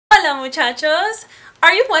Hola muchachos!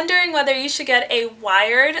 Are you wondering whether you should get a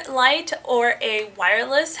wired light or a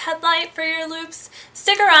wireless headlight for your loupes?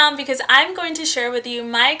 Stick around because I'm going to share with you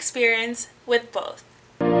my experience with both.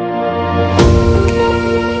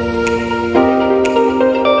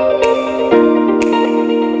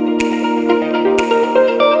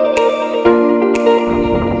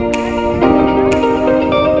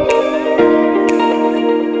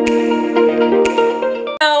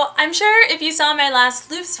 I'm sure if you saw my last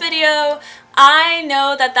loupes video, I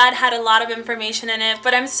know that had a lot of information in it,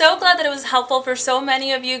 but I'm so glad that it was helpful for so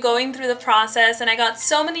many of you going through the process, and I got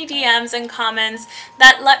so many DMs and comments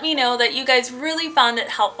that let me know that you guys really found it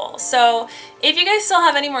helpful. So if you guys still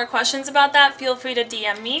have any more questions about that, feel free to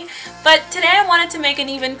DM me. But today I wanted to make an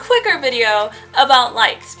even quicker video about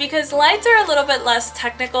lights, because lights are a little bit less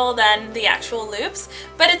technical than the actual loupes,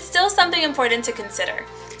 but it's still something important to consider.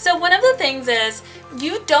 So one of the things is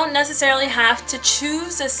you don't necessarily have to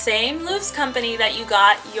choose the same loupes company that you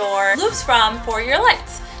got your loupes from for your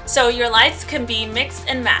lights. So your lights can be mixed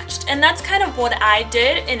and matched, and that's kind of what I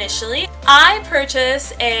did initially. I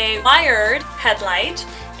purchased a wired headlight,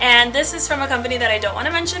 and this is from a company that I don't want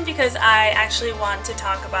to mention because I actually want to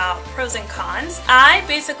talk about pros and cons. I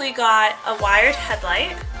basically got a wired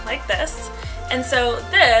headlight like this, and so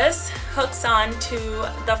this hooks on to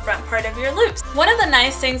the front part of your loupes. One of the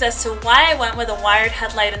nice things as to why I went with a wired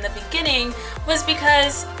headlight in the beginning was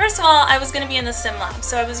because, first of all, I was going to be in the sim lab,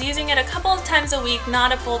 so I was using it a couple of times a week,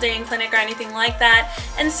 not a full day in clinic or anything like that.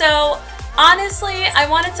 And so honestly, I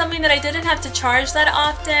wanted something that I didn't have to charge that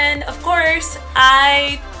often. Of course,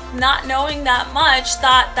 I, not knowing that much,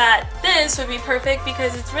 thought that this would be perfect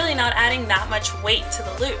because it's really not adding that much weight to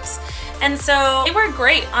the loupes. And so they were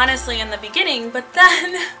great, honestly, in the beginning, but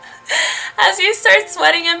then as you start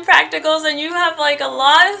sweating in practicals and you have like a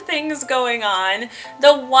lot of things going on,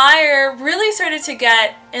 the wire really started to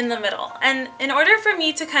get in the middle. And in order for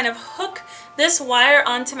me to kind of hook this wire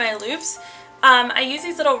onto my loupes, I use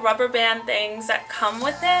these little rubber band things that come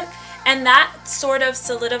with it, and that sort of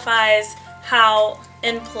solidifies how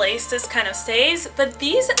in place this kind of stays, but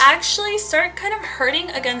these actually start kind of hurting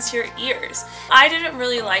against your ears. I didn't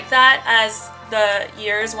really like that as the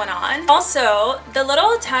years went on. Also, the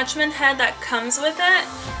little attachment head that comes with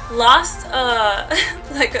it lost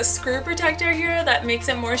like a screw protector here that makes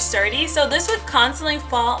it more sturdy, so this would constantly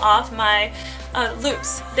fall off my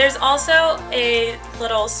loupes. There's also a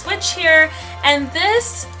little switch here, and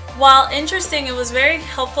this, while interesting, it was very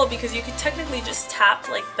helpful because you could technically just tap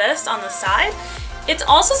like this on the side. It's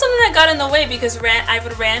also something that got in the way because I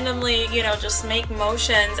would randomly, just make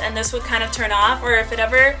motions and this would kind of turn off, or if it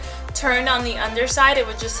ever turned on the underside, it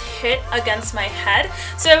would just hit against my head.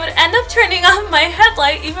 So it would end up turning off my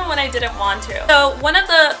headlight even when I didn't want to. So one of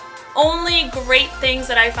the only great things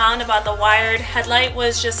that I found about the wired headlight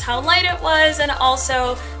was just how light it was, and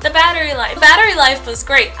also the battery life. The battery life was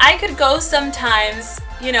great. I could go sometimes,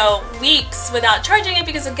 weeks without charging it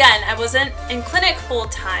because, again, I wasn't in clinic full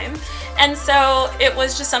time, and so it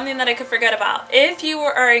was just something that I could forget about. If you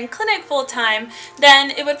are in clinic full time,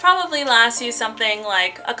 then it would probably last you something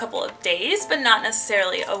like a couple of days, but not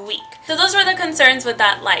necessarily a week. So those were the concerns with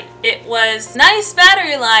that light. It was nice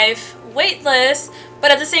battery life, weightless, but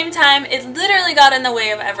at the same time, it literally got in the way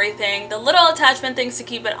of everything. The little attachment things to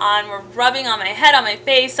keep it on were rubbing on my head, on my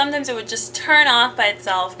face. Sometimes it would just turn off by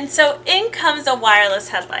itself. And so in comes the wireless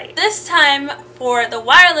headlight. This time for the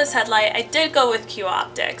wireless headlight, I did go with Q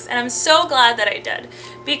Optics, and I'm so glad that I did,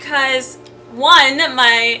 because one,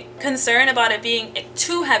 my concern about it being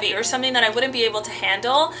too heavy or something that I wouldn't be able to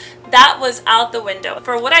handle, that was out the window.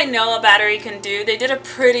 For what I know a battery can do, they did a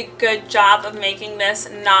pretty good job of making this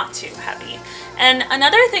not too heavy. And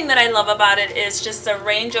another thing that I love about it is just the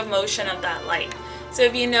range of motion of that light. So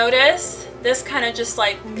if you notice, this kind of just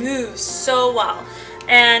like moves so well.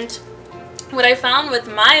 And what I found with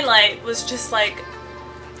my light was just like,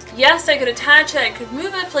 yes, I could attach it, I could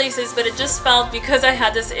move it places, but it just felt, because I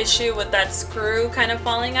had this issue with that screw kind of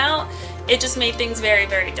falling out, it just made things very,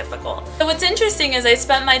 very difficult. So what's interesting is I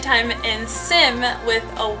spent my time in sim with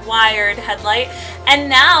a wired headlight, and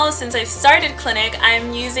now since I started clinic,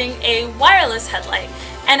 I'm using a wireless headlight.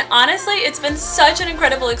 And honestly, it's been such an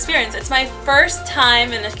incredible experience. It's my first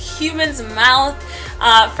time in a human's mouth,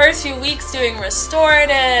 first few weeks doing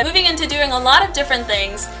restorative, moving into doing a lot of different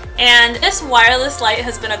things. And this wireless light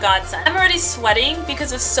has been a godsend. I'm already sweating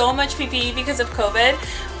because of so much PPE because of COVID.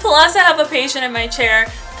 Plus I have a patient in my chair.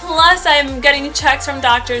 Plus I'm getting checks from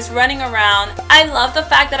doctors running around. I love the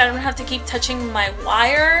fact that I don't have to keep touching my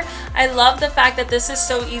wire. I love the fact that this is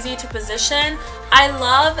so easy to position. I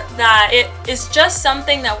love that it is just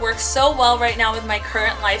something that works so well right now with my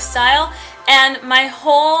current lifestyle. And my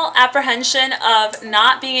whole apprehension of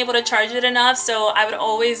not being able to charge it enough, so I would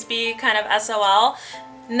always be kind of SOL,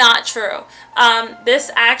 not true.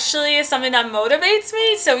 This actually is something that motivates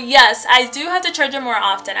me. So yes, I do have to charge it more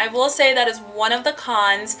often. I will say that is one of the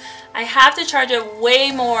cons. I have to charge it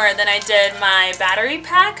way more than I did my battery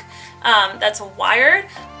pack that's wired,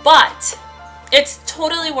 but it's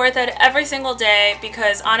totally worth it every single day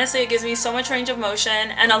because honestly it gives me so much range of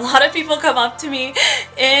motion, and a lot of people come up to me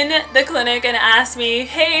in the clinic and ask me,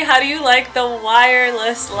 hey, how do you like the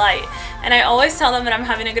wireless light? And I always tell them that I'm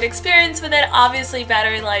having a good experience with it. Obviously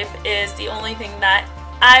battery life is the only thing that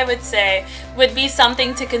I would say would be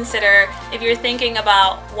something to consider if you're thinking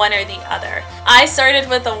about one or the other. I started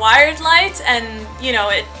with the wired light and you know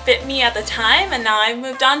it fit me at the time, and now I've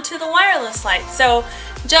moved on to the wireless light. So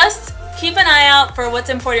just keep an eye out for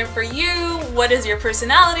what's important for you. What is your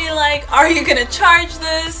personality like? Are you gonna charge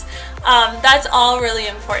this? That's all really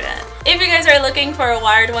important. If you guys are looking for a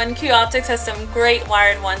wired one, Q Optics has some great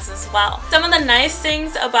wired ones as well. Some of the nice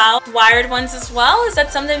things about wired ones as well is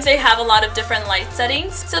that sometimes they have a lot of different light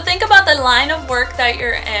settings. So think about the line of work that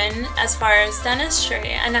you're in as far as dentistry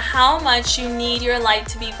and how much you need your light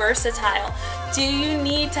to be versatile. Do you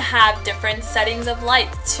need to have different settings of light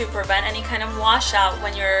to prevent any kind of washout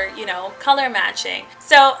when you're, you know, color matching?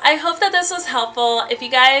 So I hope that this was helpful. If you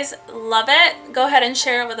guys love it, go ahead and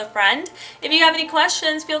share it with a friend. If you have any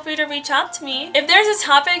questions, feel free to reach out to me. If there's a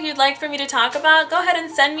topic you'd like for me to talk about, go ahead and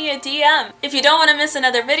send me a DM. If you don't want to miss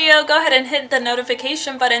another video, go ahead and hit the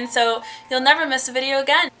notification button so you'll never miss a video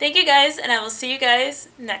again. Thank you guys, and I will see you guys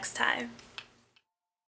next time.